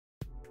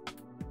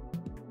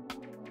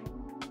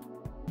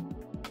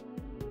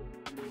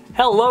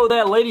Hello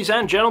there, ladies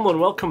and gentlemen,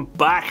 welcome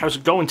back. How's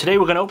it going? Today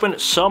we're going to open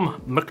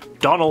some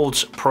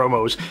McDonald's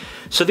promos.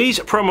 So these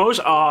promos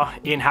are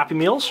in Happy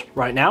Meals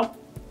right now.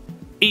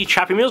 Each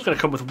Happy Meal is going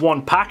to come with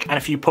one pack and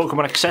a few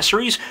Pokemon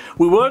accessories.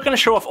 We were going to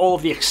show off all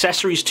of the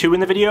accessories too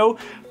in the video,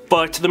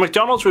 but the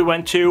McDonald's we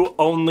went to,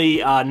 only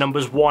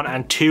numbers 1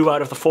 and 2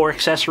 out of the 4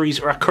 accessories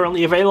are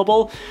currently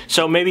available.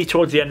 So maybe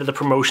towards the end of the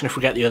promotion, if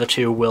we get the other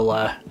 2,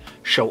 we'll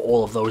show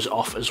all of those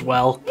off as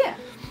well. Yeah.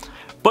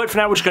 But for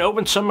now, we're just going to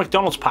open some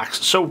McDonald's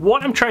packs. So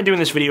what I'm trying to do in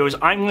this video is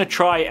I'm going to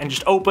try and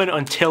just open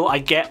until I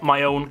get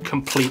my own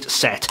complete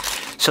set.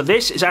 So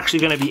this is actually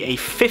going to be a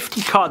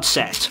 50 card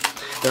set.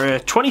 There are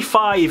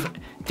 25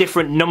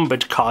 different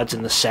numbered cards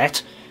in the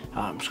set.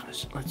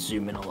 Let's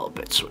zoom in a little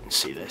bit so we can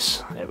see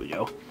this. There we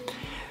go.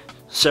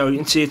 So you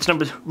can see it's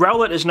numbered.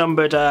 Rowlet is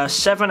numbered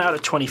 7 out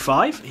of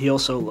 25. He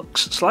also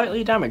looks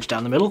slightly damaged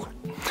down the middle.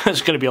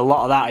 There's going to be a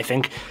lot of that, I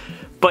think.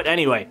 But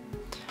anyway,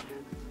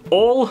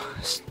 all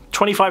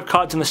 25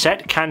 cards in the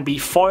set can be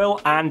foil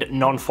and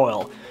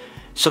non-foil.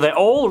 So they're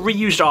all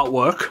reused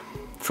artwork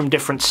from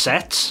different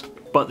sets,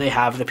 but they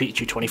have the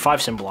Pikachu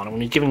 25 symbol on them.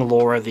 I'm giving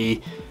Laura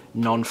the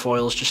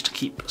non-foils just to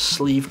keep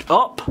sleeved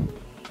up.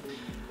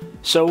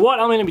 So what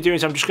I'm going to be doing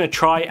is I'm just going to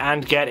try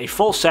and get a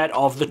full set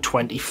of the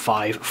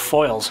 25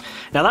 foils.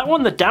 Now that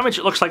one, the damage,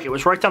 it looks like it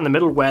was right down the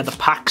middle where the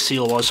pack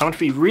seal was, so I'm going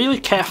to be really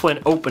careful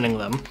in opening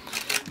them.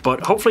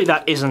 But hopefully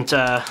that isn't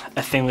a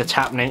thing that's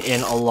happening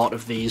in a lot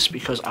of these,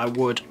 because I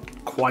would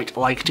quite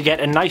like to get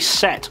a nice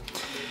set.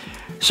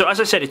 So as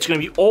I said, it's going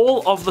to be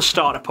all of the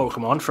starter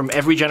Pokemon from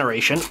every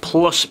generation,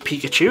 plus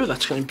Pikachu.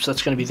 That's going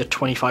to be the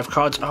 25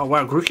 cards. Oh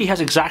wow, Grookey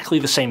has exactly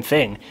the same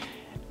thing.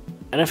 I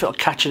don't know if it'll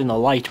catch it in the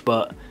light,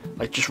 but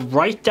like just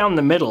right down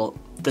the middle,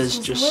 there's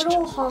just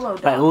little hollow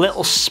dots. Like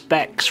little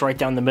specks right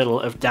down the middle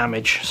of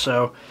damage.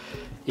 So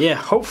yeah,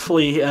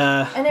 hopefully...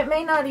 and it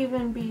may not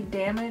even be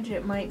damage,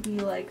 it might be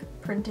like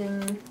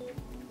printing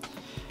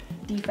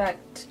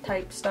defect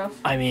type stuff.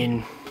 I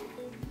mean,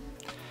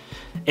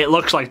 it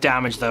looks like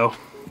damage though.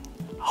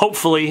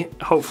 Hopefully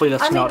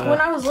that's not. When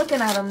I was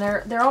looking at them,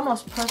 they're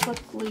almost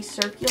perfectly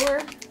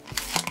circular.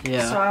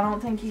 Yeah. So I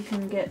don't think you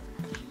can get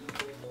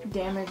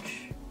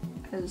damage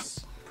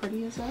as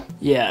pretty as that.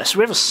 Yeah. So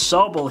we have a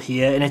Sobble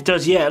here, and it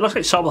does. Yeah, it looks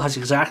like Sobble has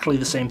exactly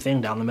the same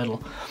thing down the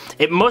middle.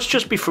 It must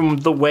just be from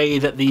the way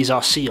that these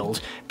are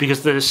sealed,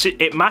 because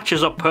it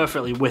matches up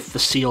perfectly with the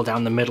seal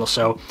down the middle.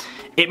 So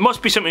it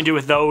must be something to do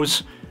with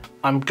those.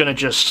 I'm gonna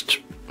just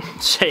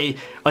say,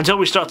 until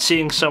we start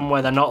seeing some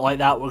where they're not like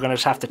that, we're going to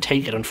just have to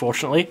take it,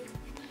 unfortunately.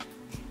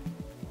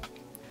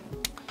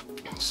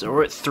 So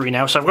we're at 3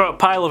 now, so I've got a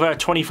pile of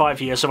 25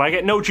 here, so if I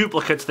get no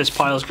duplicates, this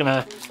pile is going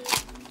to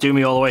do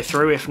me all the way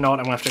through. If not,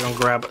 I'm going to have to go and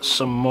grab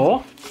some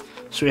more.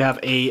 So we have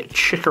a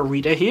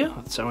Chikorita here.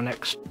 That's our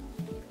next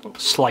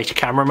slight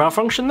camera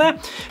malfunction there.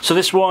 So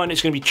this one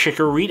is going to be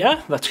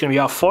Chikorita. That's going to be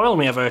our foil, and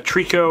we have a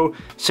Trico,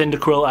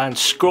 Cyndaquil, and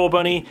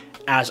Scorbunny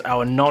as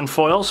our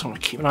non-foils. I'm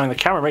going to keep an eye on the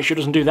camera, make sure it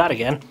doesn't do that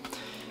again.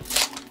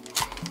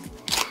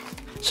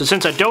 So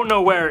since I don't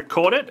know where it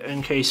caught it,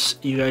 in case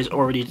you guys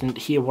already didn't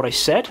hear what I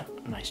said,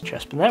 nice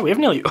chest in there. We have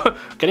nearly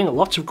getting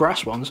lots of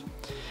grass ones.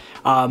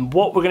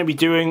 What we're going to be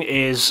doing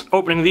is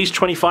opening these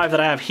 25 that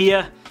I have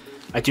here.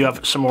 I do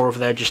have some more over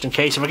there just in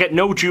case. If I get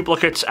no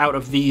duplicates out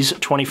of these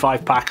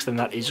 25 packs, then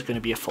that is going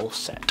to be a full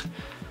set.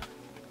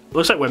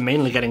 Looks like we're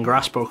mainly getting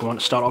grass Pokemon to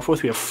start off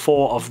with. We have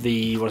 4 of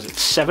the,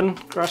 7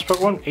 grass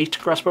Pokemon? 8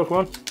 grass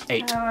Pokemon?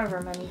 8. However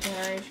many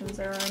generations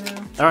there are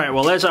now. Alright,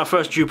 well there's our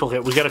first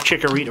duplicate. We got a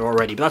Chikorita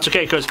already, but that's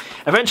okay, because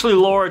eventually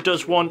Laura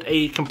does want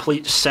a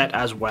complete set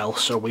as well,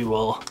 so we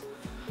will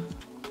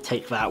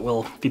take that.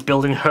 We'll be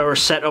building her a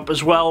set up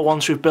as well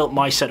once we've built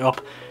my set up,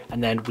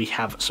 and then we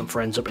have some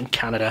friends up in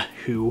Canada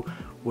who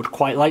would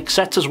quite like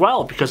sets as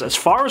well, because as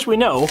far as we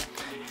know,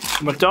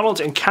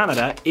 McDonald's in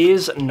Canada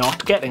is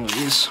not getting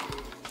these.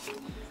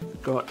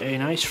 Got a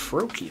nice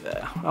Froakie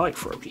there. I like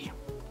Froakie.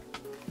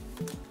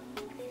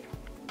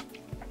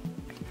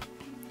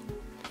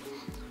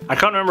 I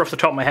can't remember off the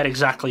top of my head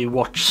exactly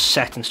what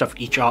set and stuff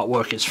each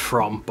artwork is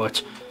from,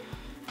 but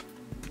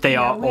they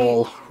are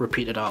all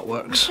repeated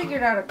artworks. We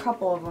figured out a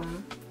couple of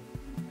them.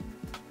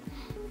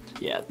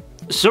 Yeah.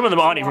 Some of them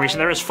aren't even recent.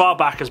 They're as far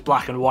back as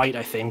Black and White,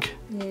 I think.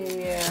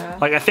 Yeah.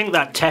 Like, I think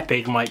that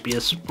Tepig might be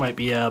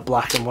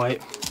Black and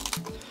White.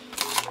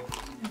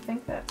 I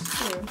think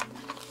that's true.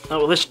 Oh,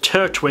 well, this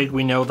Turtwig,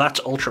 we know that's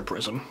Ultra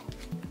Prism.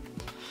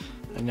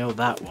 I know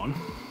that one.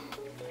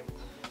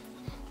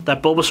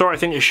 That Bulbasaur, I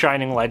think, is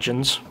Shining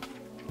Legends.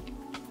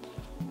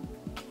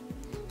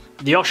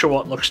 The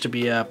Oshawott looks to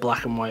be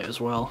Black and White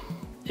as well,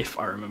 if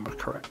I remember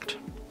correct.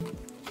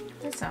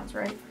 That sounds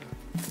right.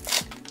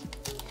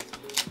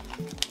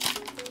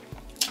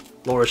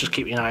 Laura's just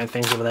keeping an eye on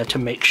things over there to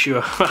make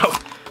sure. Oh,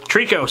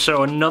 Trico,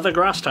 so another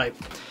grass type.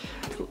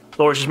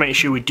 Laura's just making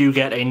sure we do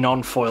get a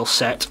non-foil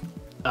set.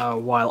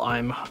 While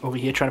I'm over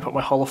here trying to put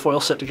my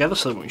holofoil set together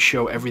so that we can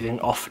show everything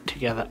off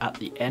together at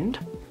the end.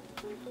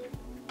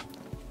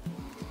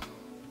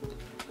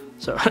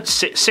 So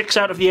 6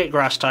 out of the 8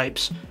 grass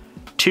types,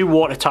 2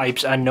 water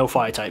types, and no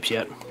fire types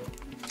yet.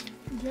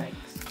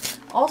 Yikes.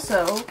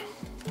 Also,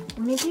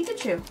 we need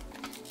Pikachu.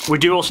 We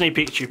do also need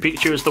Pikachu.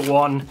 Pikachu is the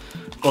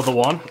other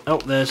one. Oh,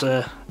 there's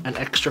an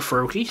extra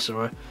Froakie,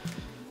 so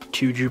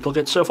 2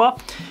 duplicates so far.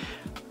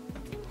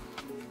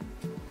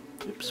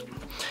 Oops.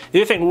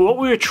 The other thing, what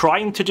we were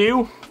trying to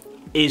do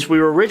is we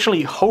were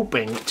originally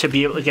hoping to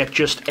be able to get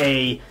just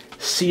a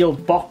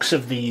sealed box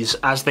of these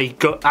as they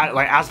go,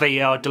 as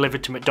they are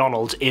delivered to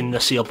McDonald's in the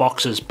sealed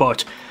boxes,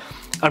 but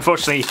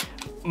unfortunately,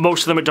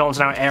 most of the McDonald's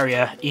in our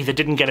area either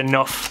didn't get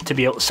enough to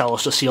be able to sell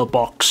us a sealed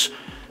box,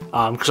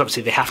 because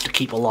obviously they have to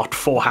keep a lot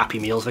for Happy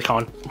Meals, they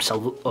can't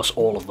sell us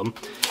all of them,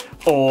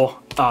 or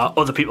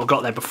other people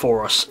got there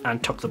before us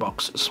and took the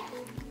boxes.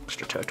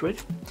 Extra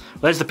Turtwig.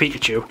 Well, there's the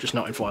Pikachu, just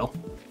not in foil.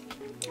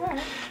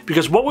 Alright.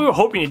 Because what we were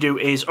hoping to do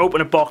is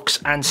open a box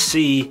and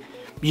see,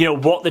 you know,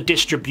 what the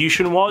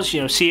distribution was,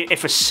 you know, see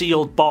if a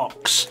sealed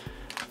box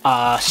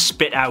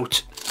spit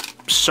out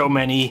so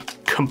many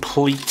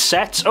complete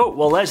sets. Oh,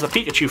 well, there's the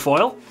Pikachu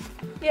foil.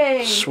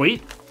 Yay!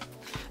 Sweet.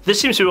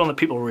 This seems to be one that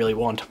people really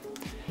want.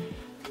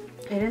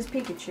 It is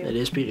Pikachu. It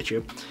is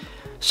Pikachu.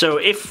 So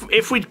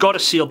if we'd got a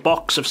sealed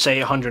box of, say,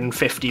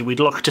 150, we'd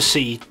look to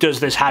see, does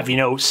this have, you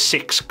know,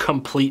 6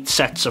 complete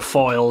sets of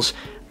foils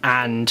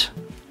and,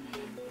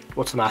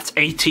 what's the math,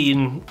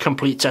 18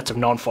 complete sets of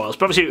non-foils.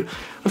 But obviously,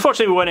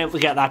 unfortunately, we weren't able to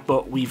get that,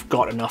 but we've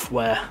got enough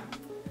where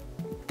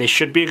this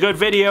should be a good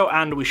video,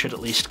 and we should at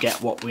least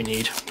get what we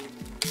need.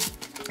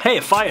 Hey,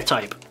 a fire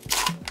type.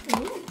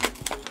 Ooh.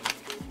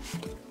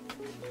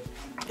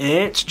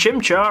 It's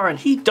Chimchar, and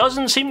he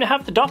doesn't seem to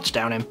have the dots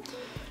down him.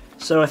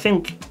 So I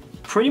think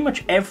pretty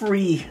much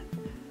every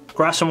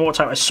grass and water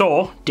type I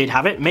saw did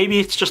have it. Maybe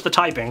it's just the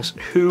typings.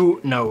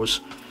 Who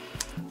knows?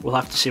 We'll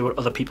have to see what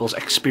other people's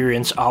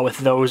experience are with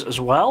those as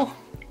well.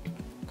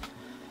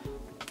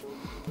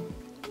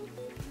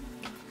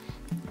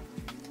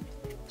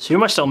 So who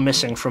am I still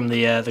missing from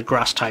the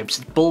grass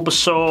types?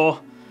 Bulbasaur.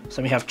 So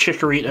then we have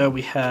Chikorita,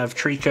 we have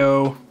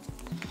Trico.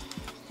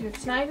 Do you have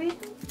Snivy?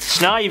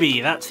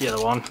 Snivy, that's the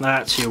other one.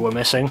 That's who we're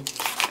missing.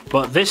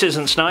 But this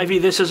isn't Snivy,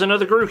 this is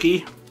another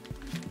Grookey.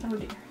 Oh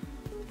dear.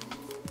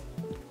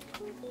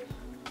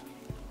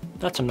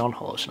 That's a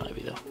non-holo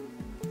Snivy though.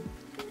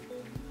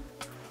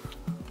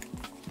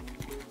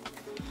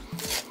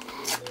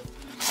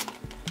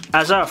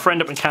 As our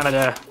friend up in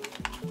Canada,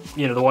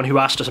 you know, the one who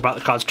asked us about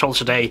the cards, told us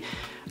today,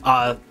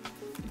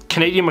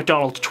 Canadian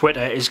McDonald's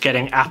Twitter is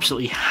getting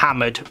absolutely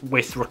hammered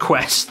with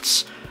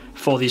requests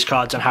for these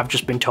cards and have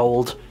just been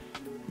told,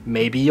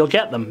 maybe you'll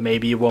get them,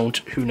 maybe you won't,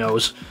 who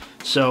knows.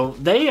 So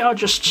they are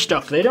just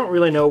stuck. They don't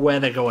really know where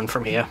they're going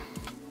from here.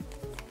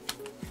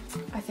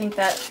 I think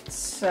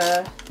that's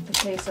the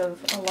case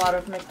of a lot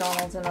of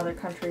McDonald's in other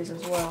countries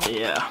as well.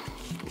 Yeah.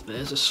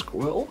 There's a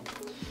squirrel.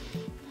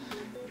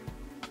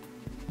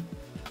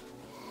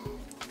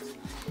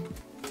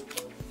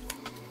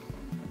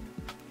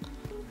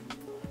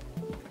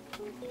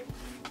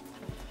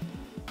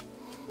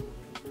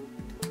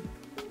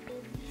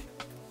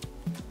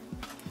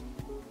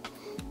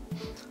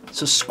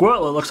 So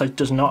Squirtle, it looks like,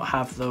 does not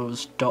have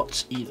those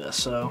dots either,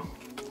 so...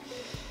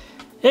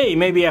 Hey,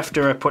 maybe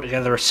after I put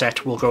together a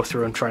set, we'll go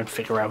through and try and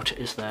figure out,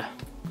 is there...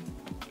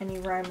 Any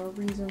rhyme or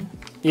reason?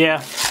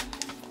 Yeah.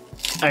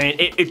 I mean,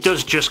 it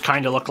does just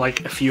kind of look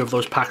like a few of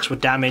those packs were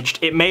damaged.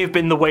 It may have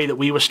been the way that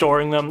we were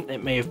storing them.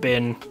 It may have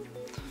been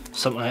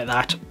something like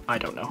that. I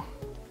don't know.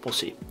 We'll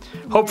see.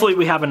 Hopefully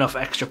we have enough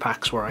extra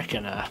packs where I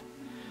can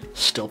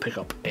still pick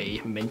up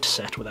a mint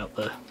set without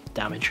the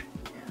damage.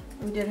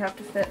 We did have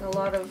to fit a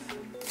lot of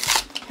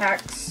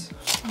packs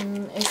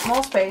in a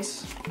small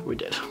space. We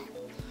did.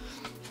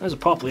 There's a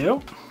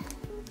Poplio.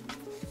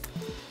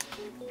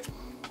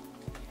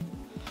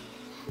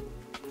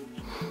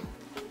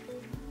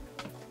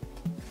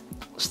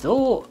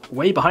 Still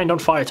way behind on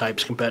fire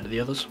types compared to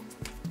the others.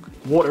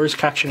 Water is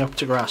catching up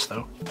to grass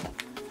though.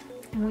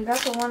 And we got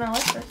the one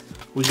electric.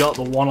 We got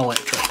the one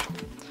electric.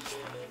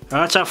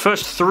 That's our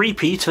first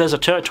three-peat. There's a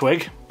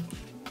Turtwig.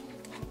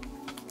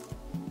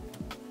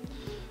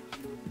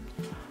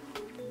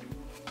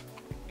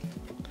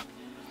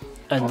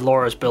 And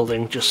Laura's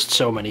building just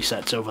so many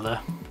sets over there.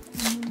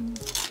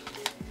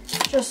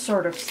 Just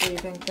sort of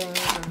sleeving things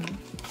and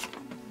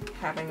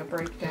having a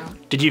breakdown.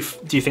 Do you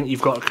think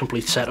you've got a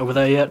complete set over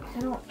there yet? I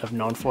don't of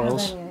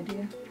non-foils? have any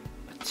idea.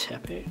 A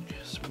Tepic.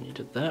 So when you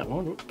did that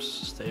one,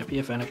 oops, stay up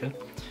here, Fennekin.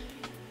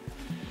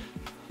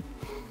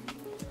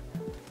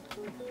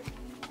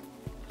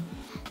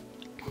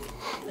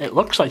 It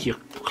looks like you're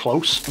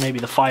close. Maybe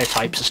the fire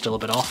types are still a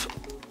bit off.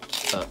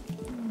 But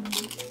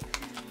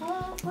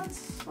Well,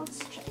 let's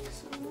check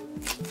some.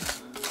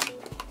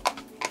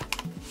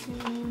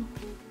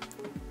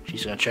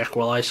 she's gonna check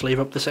while I sleeve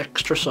up this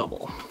extra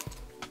subble.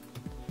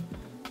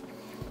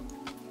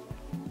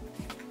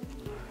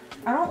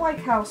 I don't like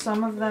how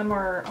some of them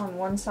are on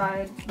one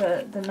side,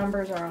 the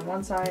numbers are on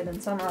one side,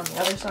 and some are on the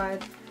other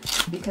side,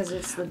 because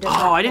it's the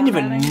different Oh, I didn't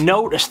formatting. even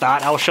notice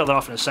that. I'll show that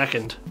off in a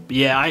second. But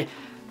yeah,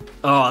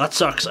 oh, that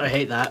sucks. I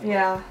hate that.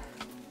 Yeah.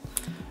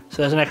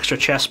 So there's an extra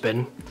chest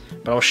bin,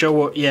 but I'll show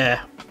what,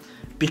 yeah.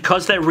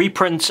 because they're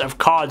reprints of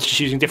cards just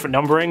using different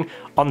numbering,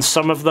 on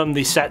some of them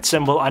the set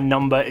symbol and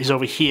number is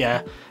over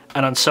here,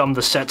 and on some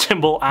the set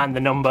symbol and the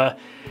number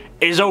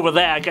is over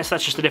there. I guess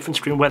that's just the difference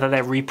between whether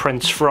they're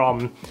reprints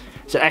from,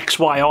 is it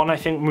XY on, I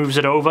think, moves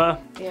it over.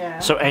 Yeah.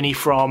 So any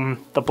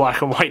from the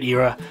black and white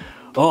era.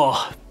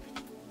 Oh,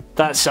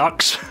 that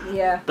sucks.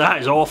 Yeah.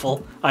 That is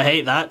awful. I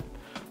hate that.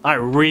 I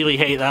really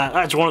hate that.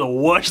 That's one of the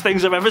worst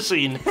things I've ever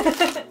seen.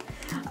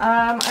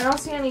 I don't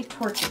see any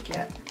Torchic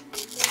yet.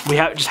 We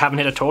just haven't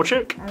hit a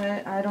Torchic?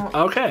 I don't...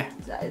 Okay.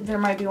 There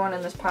might be one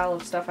in this pile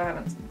of stuff I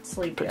haven't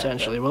sleeped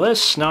Potentially. yet. Well, there's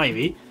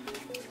Snivy.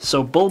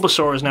 So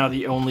Bulbasaur is now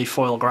the only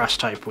foil grass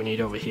type we need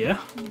over here.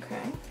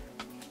 Okay.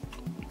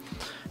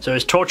 So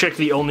is Torchic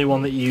the only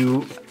one that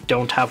you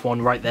don't have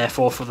one right there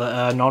for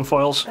the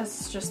non-foils?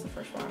 That's just the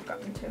first one I've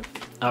gotten to.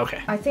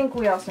 Okay. I think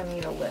we also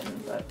need a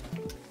Litten, but...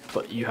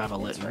 But you have a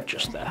Litten right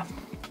just there.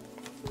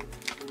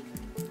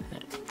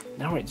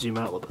 Now I might zoom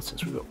out a little bit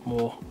since we've got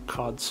more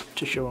cards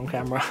to show on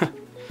camera.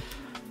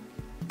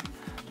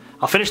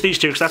 I'll finish these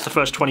two because that's the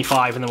first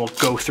 25 and then we'll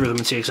go through them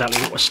and see exactly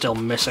what we're still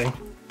missing.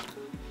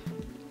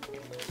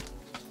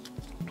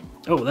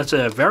 Oh, that's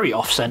a very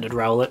off-centered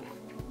Rowlet.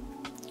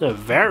 A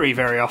very,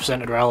 very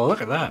off-centered Rowlet.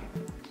 Look at that.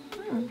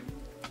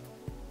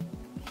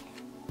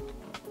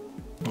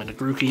 And a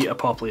Grookey, a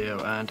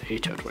Poplio, and a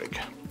Turtwig.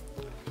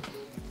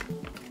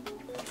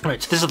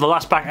 Right, so this is the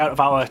last pack out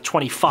of our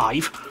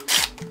 25.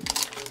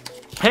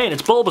 Hey, and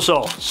it's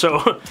Bulbasaur.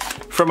 So,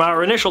 from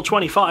our initial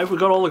 25, we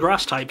got all the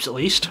grass types at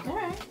least.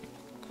 Alright.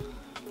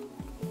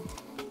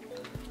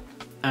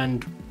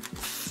 And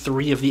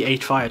 3 of the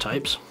 8 fire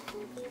types.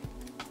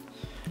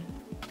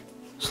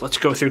 So let's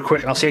go through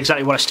quick and I'll see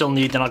exactly what I still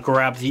need, then I'll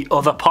grab the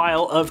other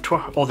pile of,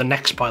 or the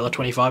next pile of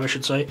 25 I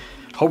should say.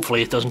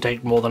 Hopefully it doesn't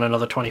take more than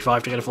another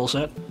 25 to get a full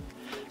set.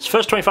 So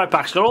first 25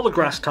 packs, got all the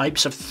grass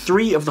types, of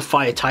 3 of the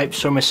fire types,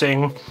 so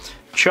missing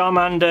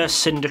Charmander,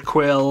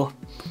 Cyndaquil,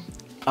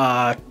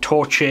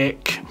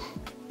 Torchic.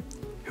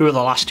 Who are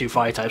the last 2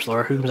 fire types,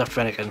 Laura? Who comes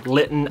after Fennekin?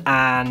 Litten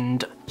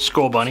and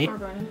Scorbunny.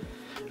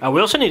 We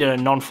also needed a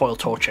non-foil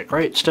Torchic,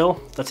 right? Still?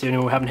 That's the only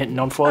one we haven't hit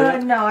non-foil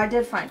yet? No, I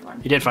did find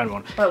one. You did find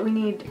one. But we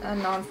need a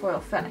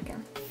non-foil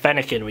Fennekin.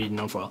 Fennekin, we need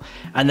non-foil.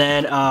 And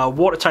then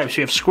water types,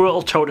 we have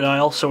Squirtle,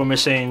 Totodile, so we're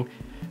missing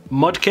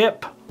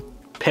Mudkip,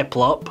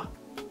 Piplup.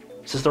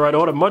 Is this the right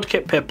order?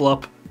 Mudkip,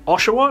 Piplup,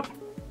 Oshawott?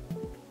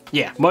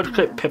 Yeah,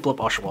 Mudkip, Piplup,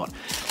 Oshawott.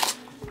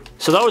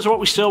 So that was what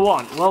we still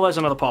want. Well, there's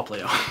another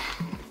Poplio.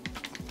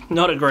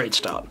 Not a great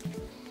start.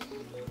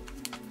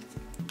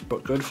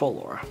 But good for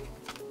Laura.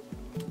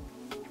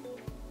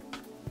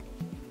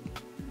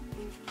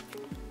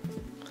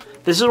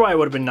 This is why it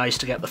would have been nice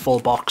to get the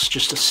full box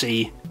just to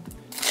see,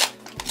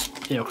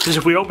 you know, because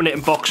if we open it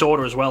in box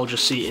order as well,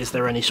 just see is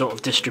there any sort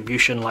of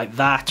distribution like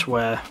that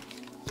where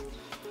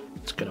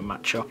it's going to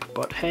match up.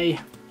 But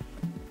hey,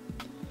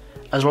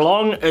 as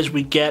long as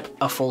we get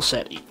a full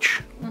set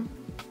each.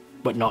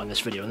 But not in this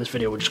video. In this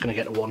video we're just going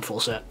to get 1 full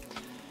set.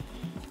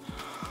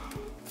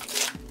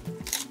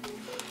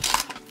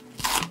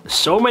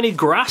 So many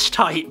grass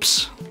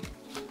types.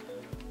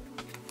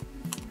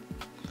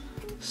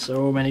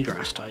 So many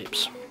grass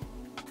types.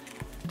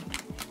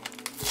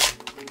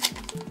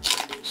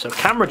 So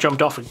camera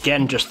jumped off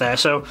again just there.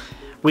 So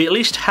we at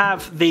least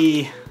have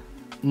the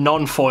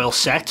non-foil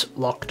set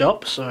locked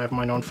up. So I have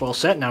my non-foil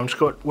set. Now I'm just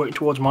working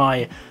towards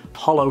my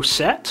holo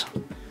set.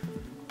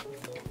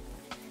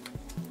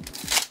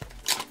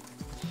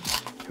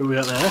 Who we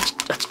got there?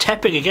 That's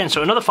Tepig again.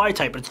 So another fire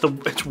type, but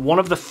it's one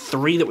of the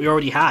 3 that we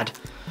already had.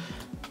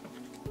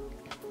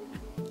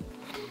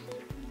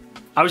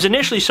 I was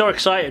initially so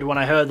excited when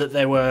I heard that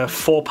there were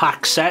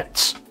 4-pack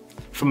sets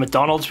from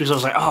McDonald's because I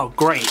was like, oh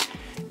great,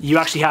 you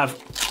actually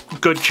have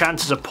good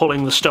chances of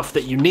pulling the stuff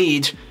that you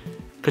need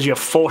because you have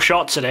 4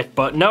 shots at it,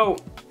 but no.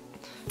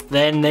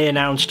 Then they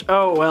announced,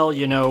 oh well,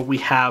 you know, we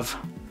have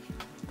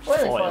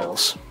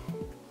foils.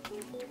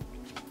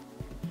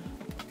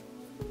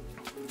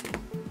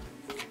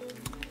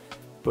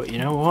 But you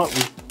know what,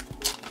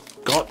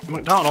 we got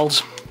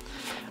McDonald's.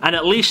 And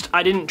at least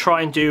I didn't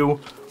try and do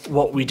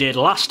what we did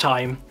last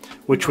time,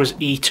 which was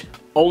eat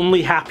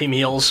only Happy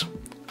Meals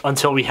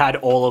until we had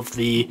all of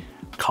the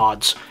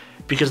cards.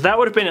 Because that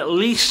would have been at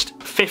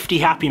least 50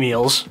 Happy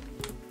Meals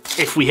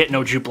if we hit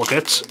no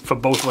duplicates for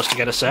both of us to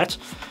get a set.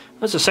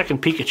 There's a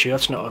second Pikachu,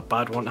 that's not a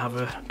bad one to have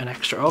an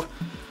extra of.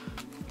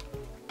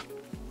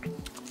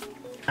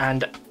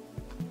 And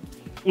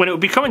when it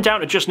would be coming down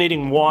to just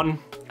needing 1,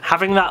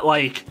 having that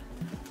like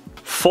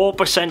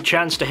 4%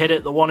 chance to hit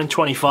it, the 1 in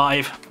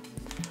 25,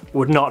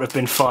 would not have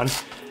been fun.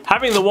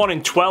 Having the 1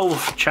 in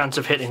 12 chance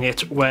of hitting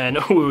it when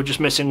we were just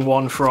missing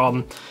 1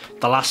 from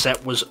the last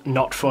set was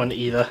not fun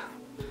either.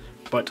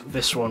 But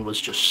this one was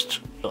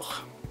just,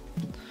 ugh.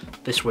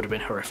 This would have been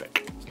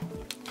horrific.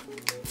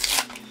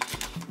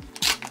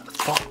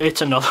 Oh,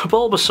 it's another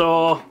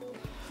Bulbasaur.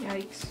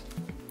 Yikes.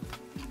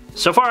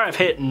 So far I've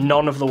hit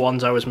none of the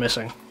ones I was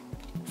missing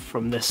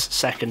from this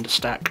second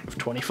stack of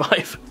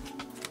 25.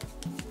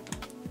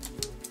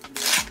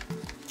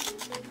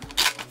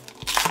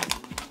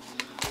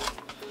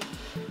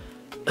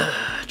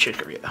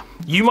 Chicoria.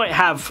 You might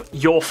have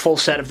your full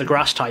set of the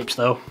grass types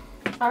though.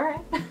 Alright.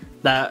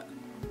 That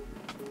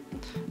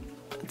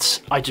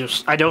I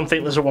don't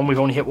think there's a one we've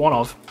only hit one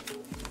of.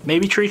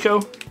 Maybe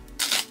Trico?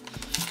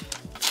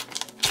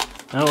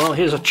 Oh well,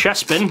 here's a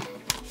Chespin.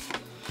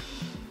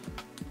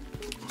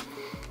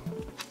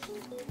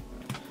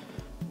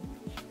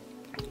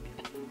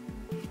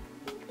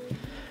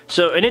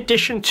 So in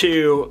addition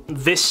to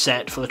this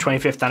set for the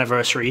 25th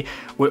anniversary,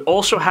 we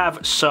also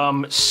have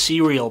some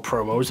cereal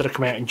promos that are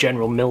coming out in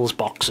General Mills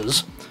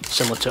boxes,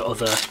 similar to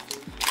other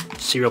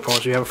cereal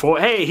promos we have before.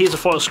 Hey, here's a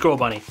foil Score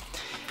Bunny.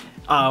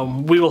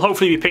 We will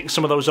hopefully be picking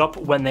some of those up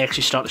when they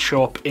actually start to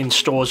show up in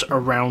stores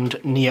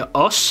around near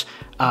us.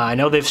 I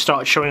know they've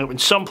started showing up in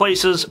some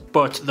places,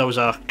 but those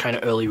are kind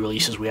of early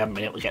releases. We haven't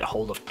been able to get a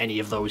hold of any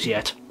of those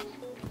yet.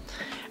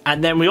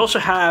 And then we also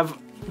have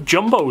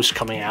Jumbos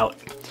coming out.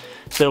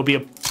 So there'll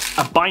be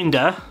a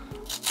binder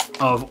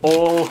of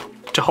all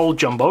to hold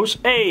Jumbos.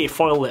 Hey,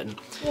 foil Litten.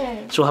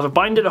 Yay. So we'll have a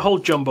binder to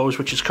hold Jumbos,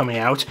 which is coming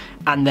out,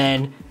 and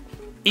then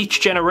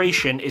each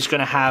generation is going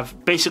to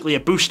have basically a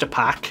booster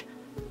pack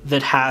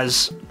that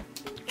has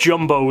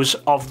Jumbos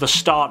of the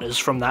starters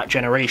from that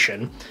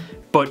generation,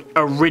 but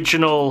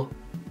original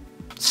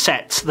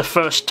sets, the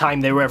first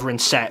time they were ever in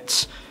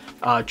sets,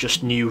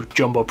 just new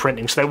Jumbo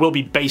printing. So there will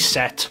be base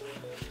set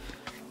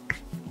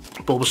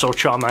Bulbasaur,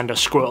 Charmander,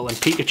 Squirtle, and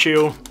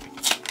Pikachu.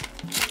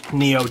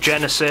 Neo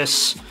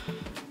Genesis.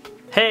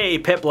 Hey,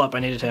 Piplup,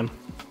 I needed him.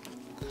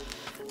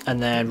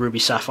 And then Ruby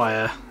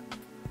Sapphire,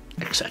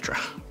 etc.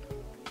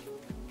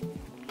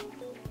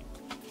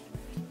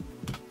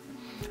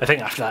 I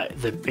think after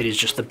that, it is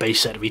just the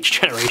base set of each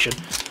generation.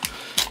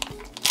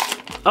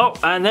 Oh,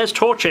 and there's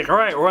Torchic.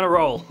 Alright, we're on a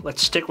roll.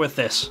 Let's stick with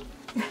this.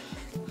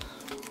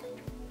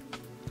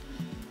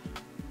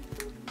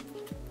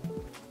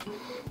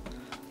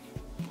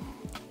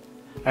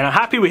 And I'm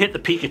happy we hit the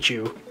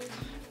Pikachu.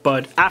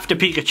 But after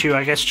Pikachu,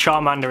 I guess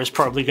Charmander is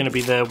probably going to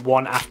be the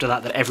one after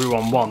that that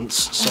everyone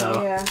wants. So,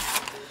 oh, yeah.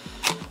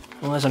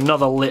 Well, there's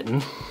another Litten.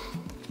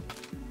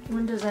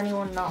 When does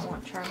anyone not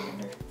want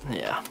Charmander?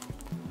 Yeah.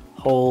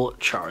 Whole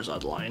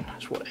Charizard line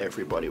is what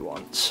everybody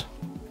wants.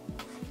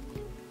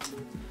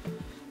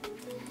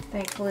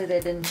 Thankfully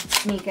they didn't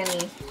sneak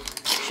any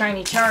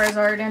shiny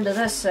Charizard into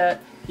this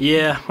set.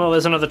 Yeah, well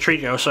there's another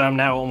Trico, so I'm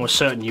now almost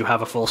certain you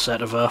have a full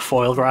set of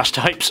foil grass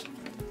types.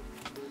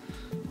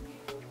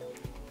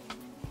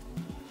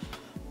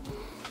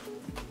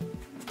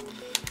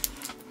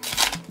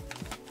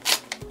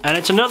 And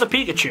it's another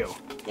Pikachu.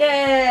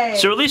 Yay!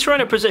 So at least we're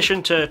in a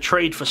position to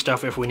trade for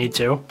stuff if we need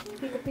to.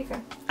 Pika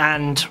Pika.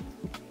 And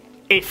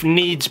if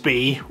needs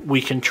be,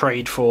 we can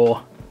trade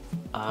for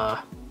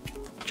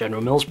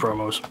General Mills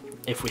promos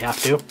if we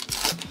have to.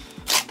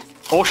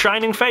 Or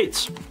Shining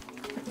Fates.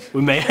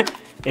 We may,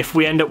 if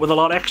we end up with a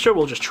lot extra,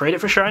 we'll just trade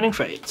it for Shining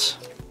Fates.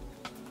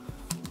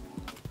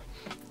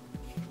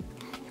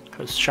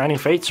 Because Shining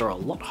Fates are a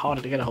lot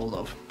harder to get a hold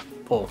of.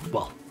 Or,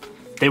 well,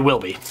 they will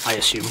be, I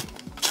assume.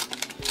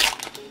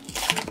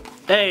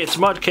 Hey, it's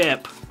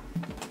Mudkip!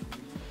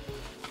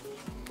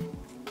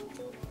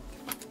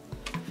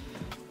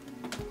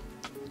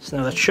 So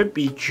now that should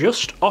be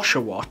just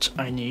Oshawott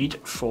I need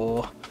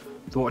for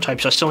the water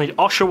types. I still need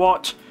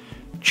Oshawott,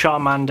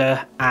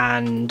 Charmander,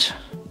 and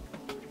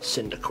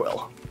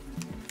Cyndaquil.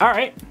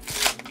 Alright.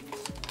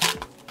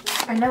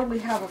 I know we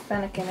have a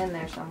Fennekin in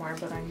there somewhere,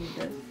 but I need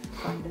to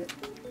find it.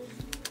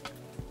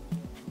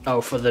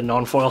 Oh, for the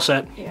non-foil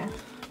set? Yeah.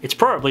 It's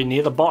probably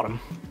near the bottom.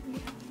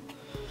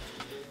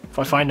 If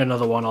I find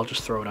another one, I'll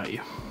just throw it at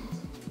you.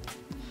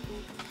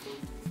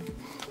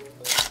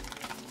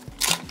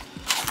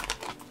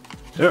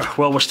 Ugh,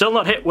 well, we're still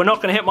not hit. We're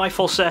not going to hit my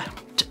full set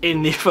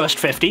in the first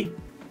 50.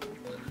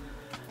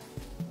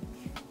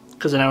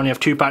 Because I only have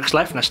 2 packs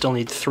left and I still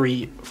need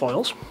 3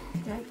 foils.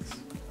 Yikes.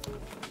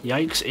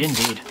 Yikes,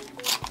 indeed.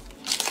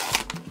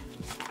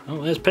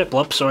 Oh, there's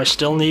Piplup, so I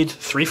still need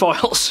 3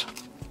 foils.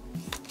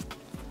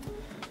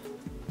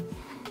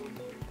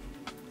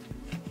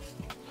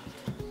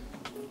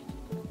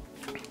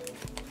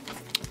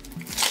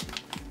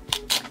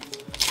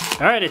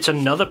 Alright, it's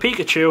another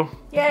Pikachu.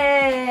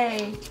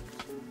 Yay!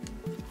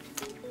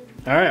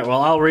 Alright, well,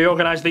 I'll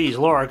reorganize these.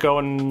 Laura, go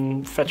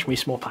and fetch me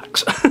small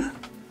packs.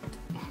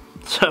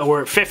 So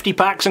we're at 50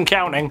 packs and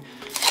counting.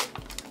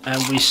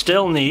 And we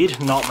still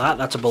need, not that,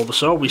 that's a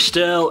Bulbasaur. We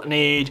still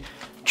need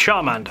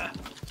Charmander.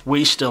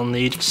 We still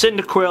need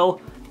Cyndaquil.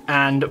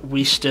 And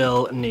we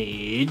still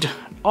need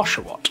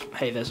Oshawott.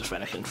 Hey, there's a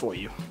Fennekin for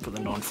you for the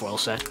non-foil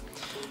set.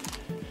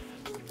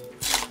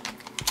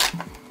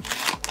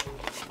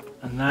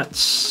 And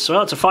that's,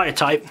 well, it's a fire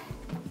type.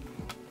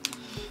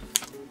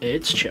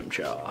 It's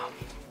Chimchar.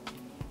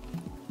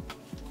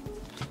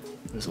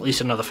 There's at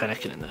least another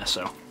Fennekin in there,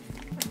 so. I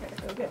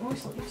gotta go get more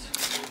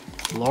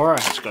sleeves.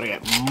 Laura has got to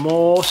get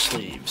more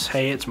sleeves.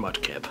 Hey, it's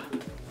Mudkip.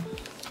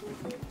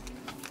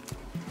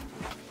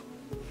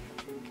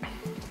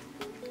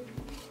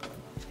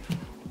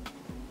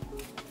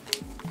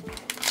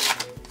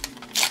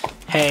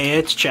 Hey,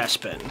 it's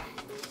Chespin.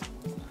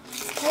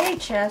 Hey,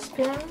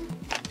 Chespin.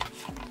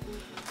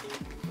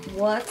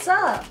 What's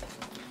up?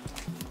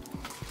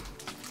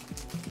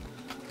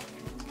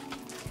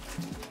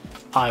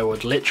 I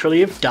would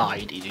literally have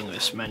died eating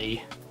this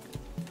many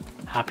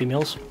Happy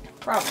Meals.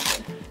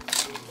 Probably.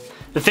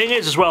 The thing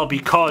is as well,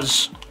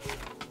 because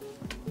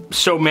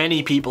so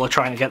many people are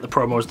trying to get the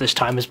promos this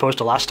time as opposed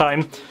to last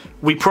time,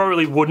 we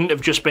probably wouldn't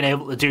have just been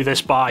able to do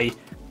this by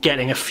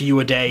getting a few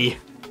a day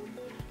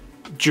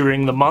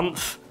during the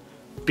month,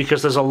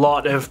 because there's a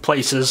lot of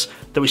places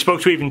that we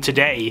spoke to even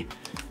today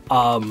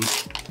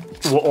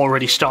were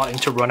already starting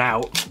to run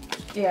out.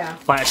 Yeah.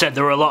 Like I said,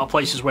 there were a lot of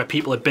places where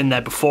people had been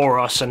there before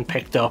us and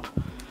picked up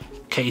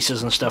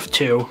cases and stuff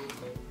too.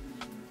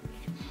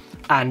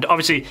 And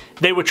obviously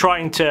they were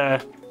trying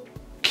to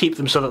keep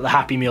them so that the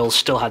Happy Meals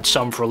still had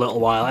some for a little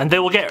while, and they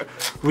will get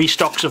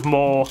restocks of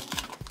more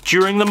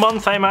during the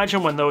month, I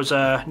imagine, when those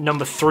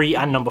number 3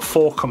 and number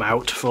 4 come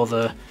out for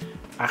the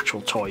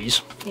actual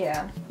toys.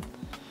 Yeah.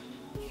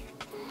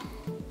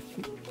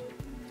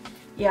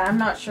 Yeah, I'm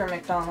not sure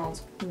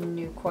McDonald's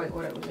knew quite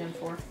what it was in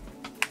for.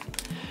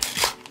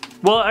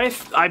 Well,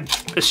 I'm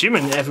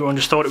assuming everyone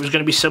just thought it was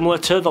going to be similar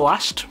to the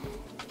last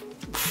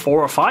 4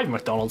 or 5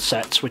 McDonald's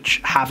sets, which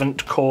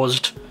haven't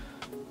caused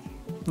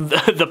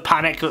the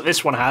panic that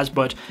this one has.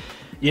 But,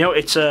 you know,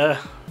 it's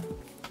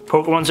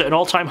Pokemon's at an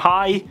all-time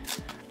high.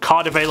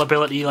 Card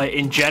availability, like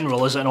in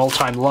general, is at an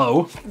all-time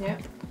low. Yeah.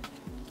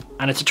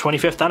 And it's a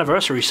 25th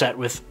anniversary set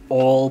with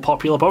all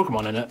popular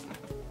Pokemon in it.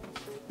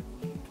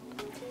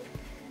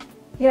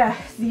 Yeah,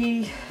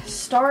 the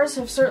stars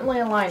have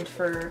certainly aligned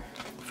for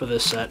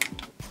this set.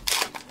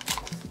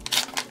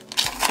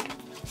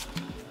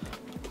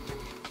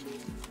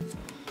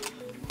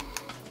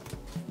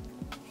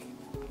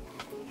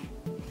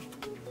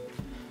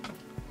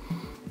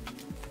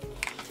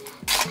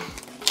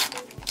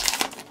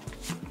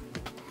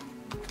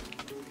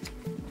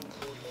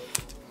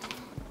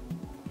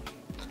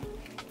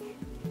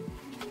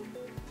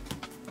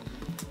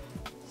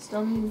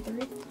 Still needing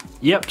 3?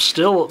 Yep,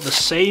 still the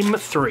same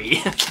 3.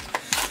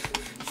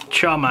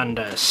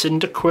 Charmander,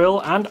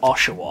 Cyndaquil, and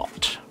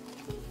Oshawott.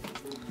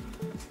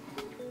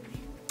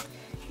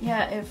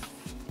 Yeah, if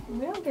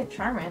we don't get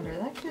Charmander,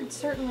 that could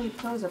certainly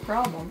pose a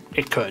problem.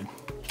 It could.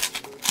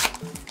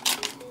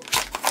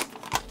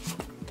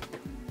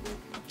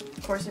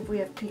 Of course, if we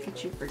have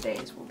Pikachu for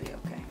days, we'll be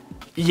okay.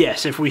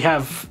 Yes, if we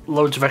have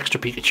loads of extra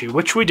Pikachu,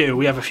 which we do,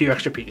 we have a few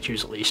extra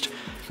Pikachus at least,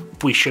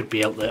 we should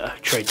be able to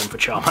trade them for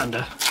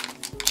Charmander.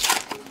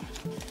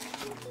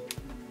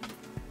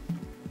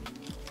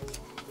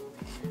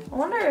 I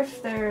wonder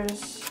if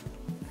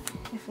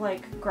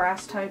like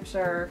grass types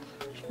are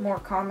more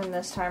common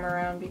this time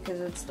around because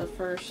it's the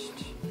first,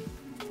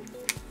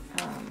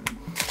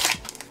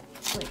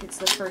 it's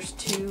the first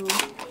 2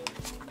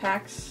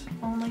 packs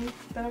only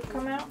that have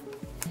come out.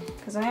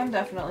 Because I am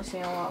definitely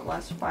seeing a lot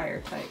less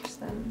fire types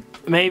than...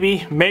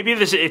 Maybe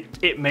this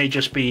it may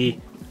just be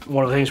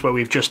one of the things where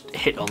we've just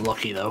hit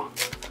unlucky though.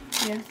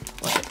 Yeah.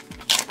 Like,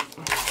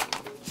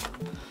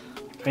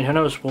 I mean, who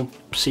knows? We'll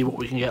see what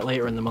we can get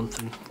later in the month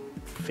and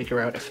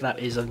figure out if that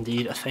is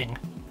indeed a thing.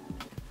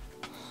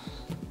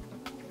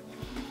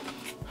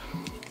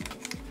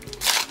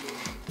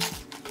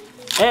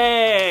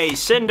 Hey,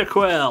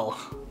 Cyndaquil!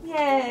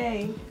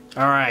 Yay!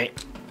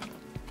 Alright.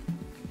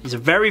 He's a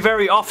very,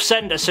 very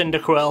off-center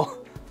Cyndaquil.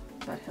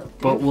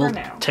 But we'll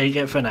take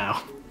it for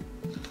now.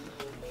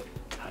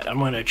 Right, I'm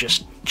gonna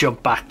just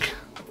jump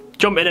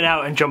in and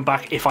out and jump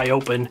back if I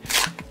open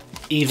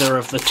either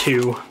of the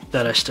 2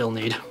 that I still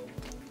need.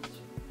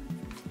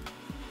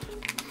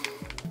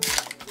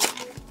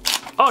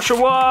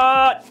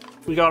 Oshawott!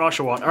 We got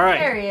Oshawott, alright.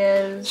 There he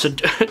is. So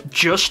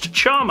just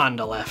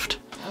Charmander left.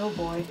 Oh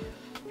boy.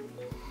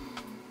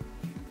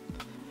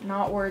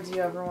 Not words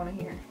you ever want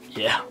to hear.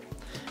 Yeah.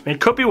 I mean, it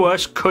could be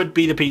worse, could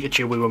be the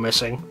Pikachu we were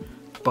missing,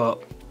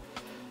 but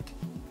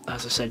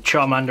as I said,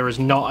 Charmander is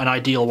not an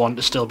ideal one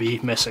to still be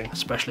missing,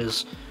 especially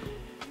as,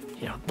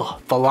 you know,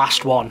 the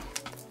last one.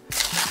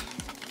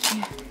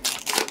 Yeah.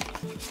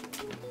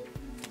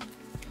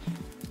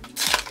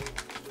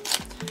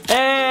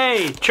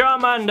 Hey,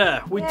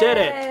 Charmander, we did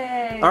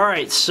it. All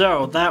right,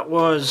 so that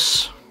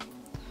was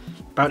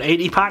about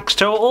 80 packs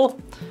total,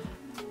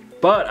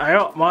 but I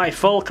got my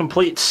full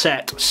complete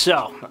set.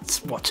 So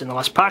that's what's in the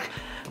last pack.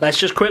 Let's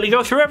just quickly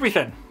go through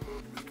everything.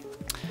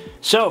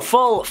 So,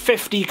 full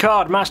 50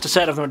 card master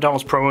set of the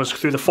McDonald's promos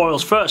through the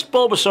foils first.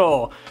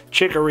 Bulbasaur,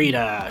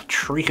 Chikorita,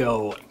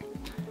 Trico,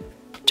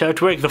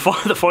 Turtwig.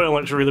 The foil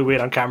looks really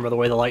weird on camera, the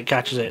way the light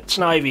catches it.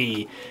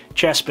 Snivy,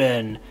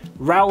 Chespin,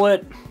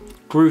 Rowlet,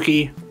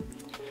 Grookey,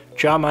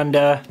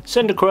 Charmander,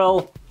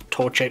 Cyndaquil,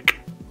 Torchic,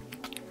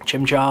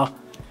 Chimchar,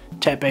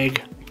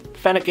 Tepig,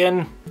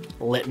 Fennekin,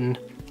 Litten,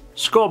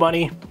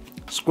 Scorbunny,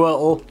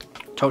 Squirtle,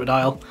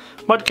 Totodile,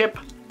 Mudkip,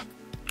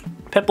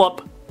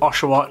 Piplup,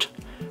 Oshawott,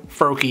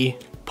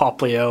 Froakie,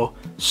 Poplio,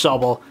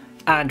 Sobble,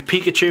 and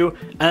Pikachu.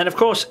 And then, of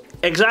course,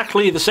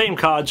 exactly the same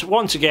cards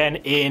once again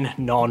in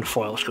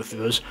non-foil. Let's go through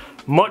those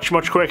much,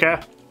 much quicker.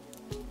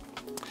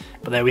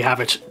 But there we have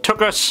it.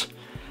 Took us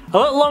a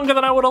little longer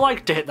than I would have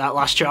liked to hit that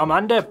last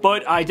Charmander,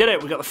 but I did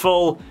it. We got the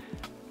full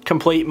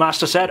complete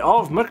master set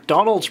of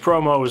McDonald's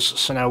promos.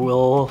 So now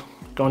we'll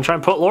go and try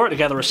and put Laura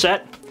together a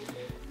set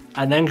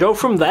and then go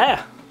from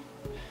there.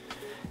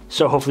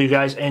 So hopefully you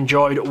guys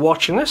enjoyed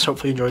watching this.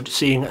 Hopefully you enjoyed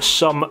seeing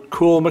some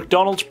cool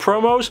McDonald's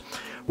promos.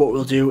 What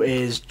we'll do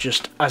is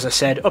just, as I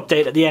said,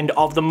 update at the end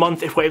of the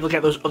month. If we're able to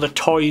get those other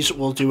toys,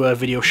 we'll do a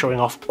video showing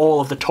off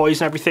all of the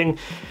toys and everything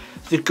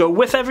that go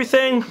with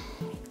everything.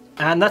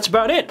 And that's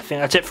about it. I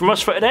think that's it from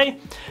us for today.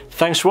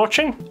 Thanks for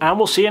watching, and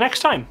we'll see you next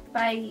time.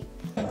 Bye.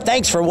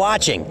 Thanks for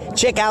watching.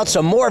 Check out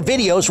some more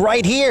videos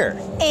right here.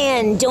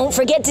 And don't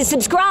forget to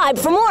subscribe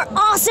for more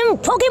awesome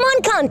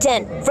Pokemon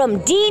content from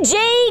DJ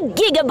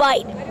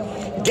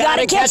Gigabyte.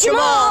 Gotta catch 'em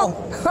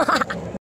all!